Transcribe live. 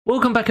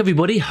Welcome back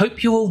everybody,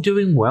 hope you're all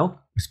doing well.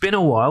 It's been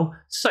a while.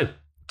 So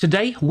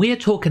today we're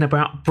talking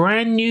about a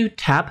brand new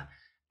tab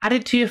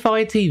added to your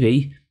Fire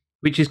TV,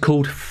 which is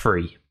called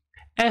Free.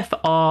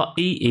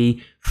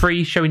 F-R-E-E,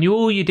 Free, showing you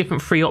all your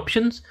different free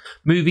options,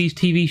 movies,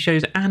 TV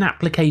shows and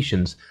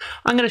applications.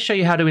 I'm going to show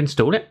you how to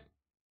install it.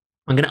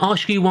 I'm going to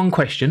ask you one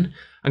question.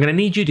 I'm going to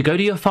need you to go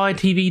to your Fire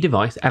TV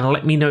device and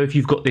let me know if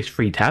you've got this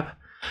free tab.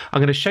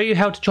 I'm going to show you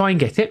how to try and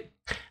get it,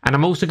 and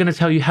I'm also going to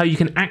tell you how you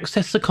can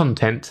access the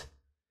content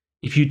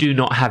if you do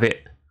not have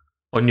it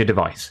on your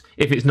device,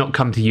 if it's not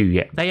come to you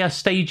yet. They are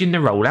staging the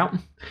rollout.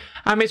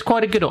 It's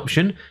quite a good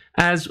option,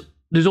 as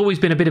there's always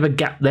been a bit of a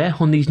gap there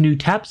on these new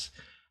tabs.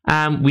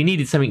 We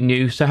needed something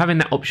new, so having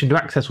that option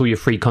to access all your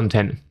free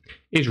content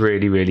is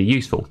really, really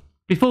useful.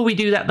 Before we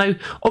do that though,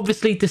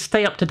 obviously to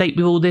stay up to date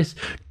with all this,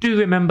 do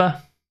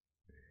remember,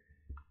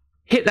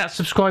 hit that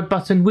subscribe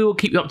button. We will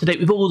keep you up to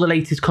date with all the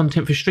latest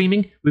content for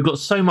streaming. We've got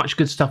so much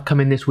good stuff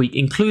coming this week,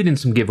 including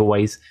some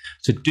giveaways,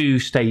 so do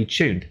stay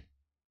tuned.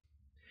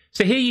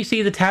 So here you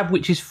see the tab,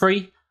 which is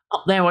free.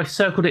 Up there, I've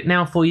circled it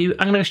now for you.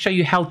 I'm going to show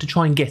you how to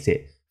try and get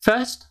it.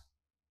 First,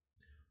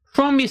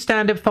 from your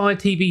standard Fire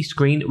TV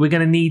screen, we're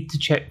going to need to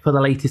check for the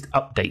latest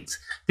updates.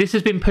 This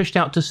has been pushed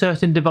out to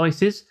certain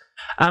devices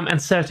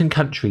and certain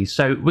countries.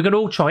 So we're going to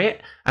all try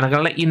it, and I'm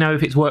going to let you know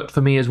if it's worked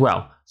for me as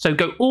well. So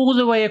go all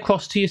the way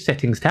across to your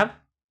settings tab.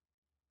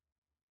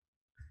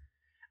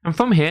 And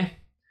from here,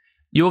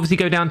 you obviously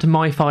go down to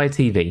My Fire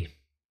TV.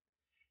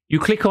 You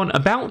click on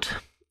About,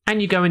 and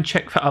you go and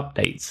check for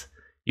updates.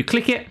 You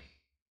click it,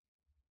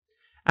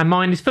 and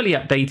mine is fully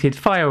updated,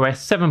 Fire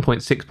OS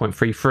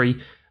 7.6.33.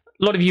 A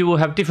lot of you will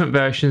have different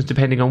versions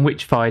depending on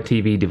which Fire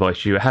TV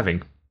device you are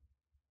having.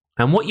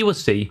 And what you will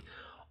see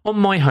on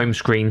my home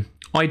screen,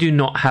 I do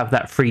not have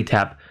that free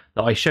tab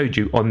that I showed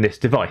you on this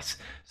device.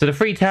 So the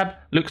free tab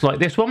looks like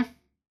this one.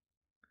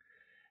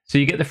 So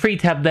you get the free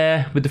tab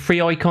there with the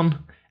free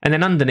icon, and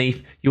then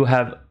underneath you'll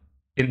have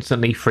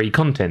instantly free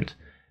content.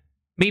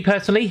 Me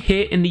personally,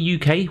 here in the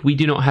UK, we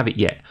do not have it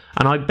yet.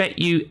 And I bet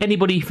you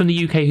anybody from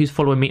the UK who's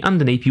following me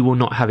underneath, you will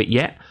not have it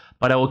yet.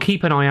 But I will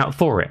keep an eye out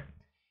for it.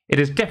 It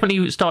has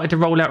definitely started to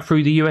roll out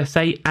through the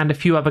USA and a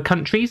few other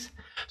countries.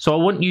 So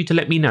I want you to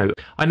let me know.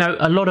 I know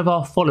a lot of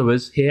our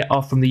followers here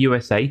are from the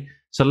USA.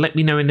 So let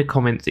me know in the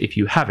comments if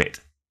you have it.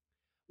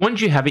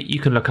 Once you have it,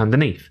 you can look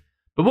underneath.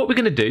 But what we're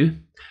going to do,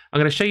 I'm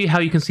going to show you how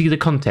you can see the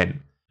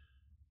content.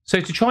 So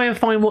to try and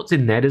find what's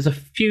in there, there's a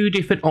few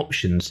different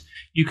options.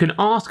 You can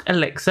ask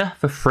Alexa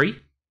for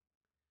free.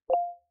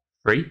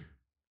 And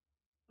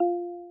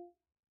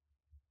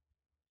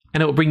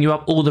it will bring you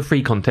up all the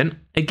free content.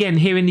 Again,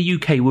 here in the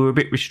UK, we're a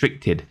bit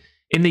restricted.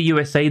 In the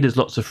USA, there's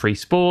lots of free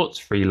sports,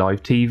 free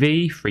live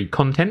TV, free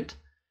content.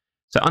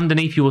 So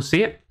underneath, you will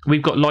see it.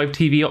 We've got live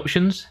TV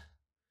options.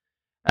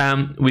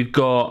 We've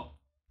got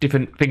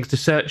different things to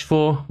search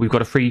for. We've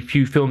got a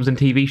few films and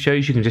TV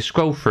shows. You can just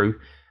scroll through,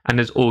 and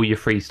there's all your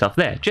free stuff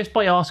there, just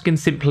by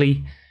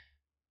simply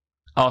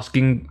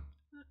asking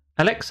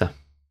Alexa.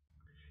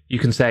 You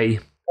can say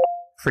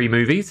free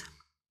movies,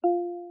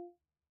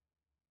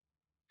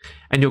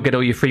 and you'll get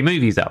all your free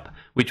movies up,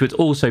 which would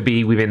also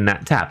be within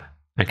that tab.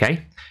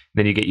 Okay,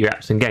 then you get your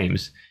apps and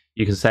games.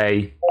 You can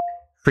say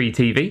free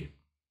TV,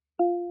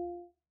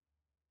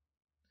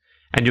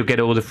 and you'll get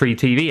all the free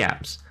TV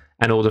apps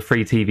and all the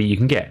free TV you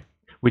can get,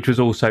 which was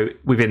also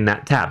within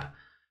that tab.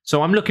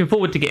 So I'm looking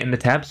forward to getting the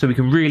tab so we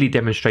can really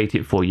demonstrate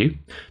it for you.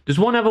 There's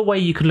one other way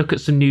you can look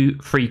at some new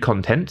free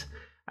content,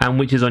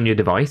 which is on your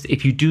device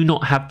if you do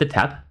not have the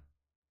tab,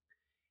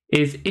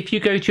 is if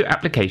you go to your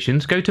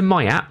applications, go to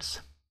My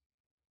Apps.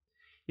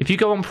 If you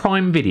go on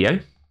Prime Video,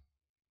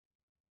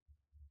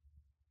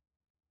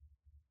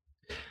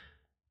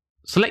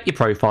 select your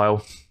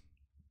profile,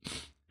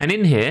 and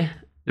in here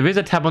there is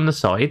a tab on the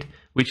side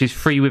which is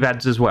free with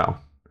ads as well,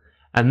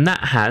 and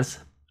that has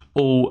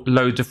all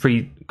loads of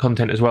free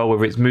content as well,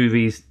 whether it's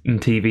movies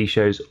and TV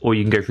shows, or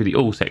you can go through the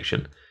all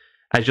section.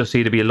 As you'll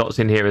see, there'll be lots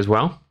in here as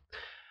well.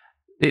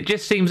 It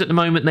just seems at the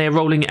moment they're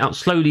rolling it out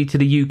slowly to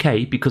the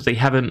UK because they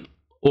haven't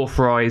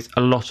authorized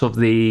a lot of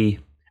the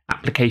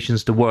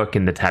applications to work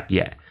in the tab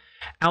yet.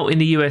 Out in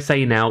the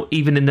USA now,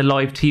 even in the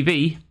live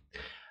TV,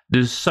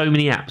 there's so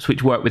many apps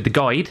which work with the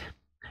guide,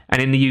 and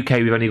in the UK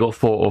we've only got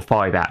 4 or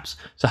 5 apps.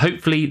 So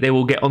hopefully they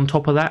will get on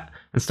top of that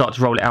and start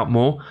to roll it out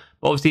more.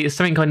 But obviously it's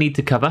something I need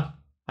to cover.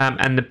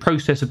 And the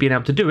process of being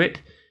able to do it,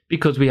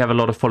 because we have a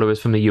lot of followers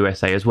from the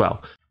USA as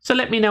well. So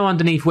let me know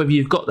underneath whether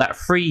you've got that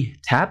free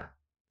tab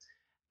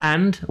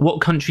and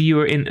what country you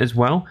are in as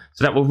well.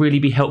 So that will really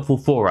be helpful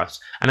for us.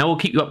 And I will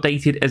keep you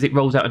updated as it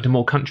rolls out into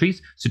more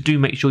countries. So do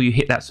make sure you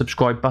hit that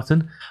subscribe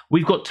button.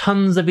 We've got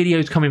tons of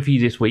videos coming for you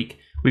this week.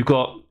 We've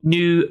got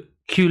new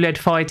QLED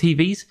Fire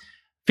TVs,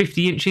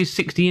 50 inches,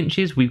 60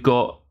 inches. We've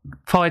got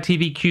Fire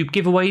TV Cube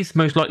giveaways,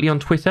 most likely on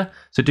Twitter,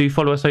 so do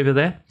follow us over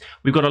there.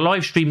 We've got a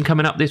live stream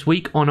coming up this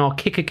week on our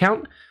Kick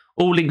account.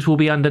 All links will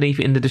be underneath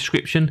in the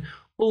description.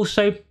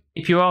 Also,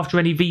 if you're after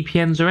any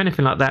VPNs or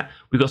anything like that,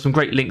 we've got some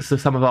great links to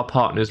some of our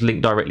partners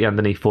linked directly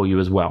underneath for you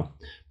as well.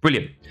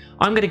 Brilliant.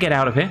 I'm going to get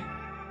out of here.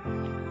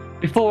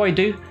 Before I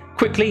do,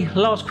 Quickly,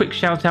 last quick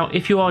shout out,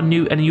 if you are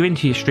new and you're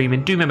into your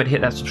streaming, do remember to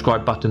hit that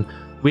subscribe button.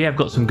 We have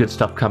got some good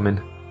stuff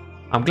coming.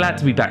 I'm glad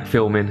to be back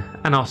filming,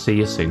 and I'll see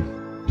you soon.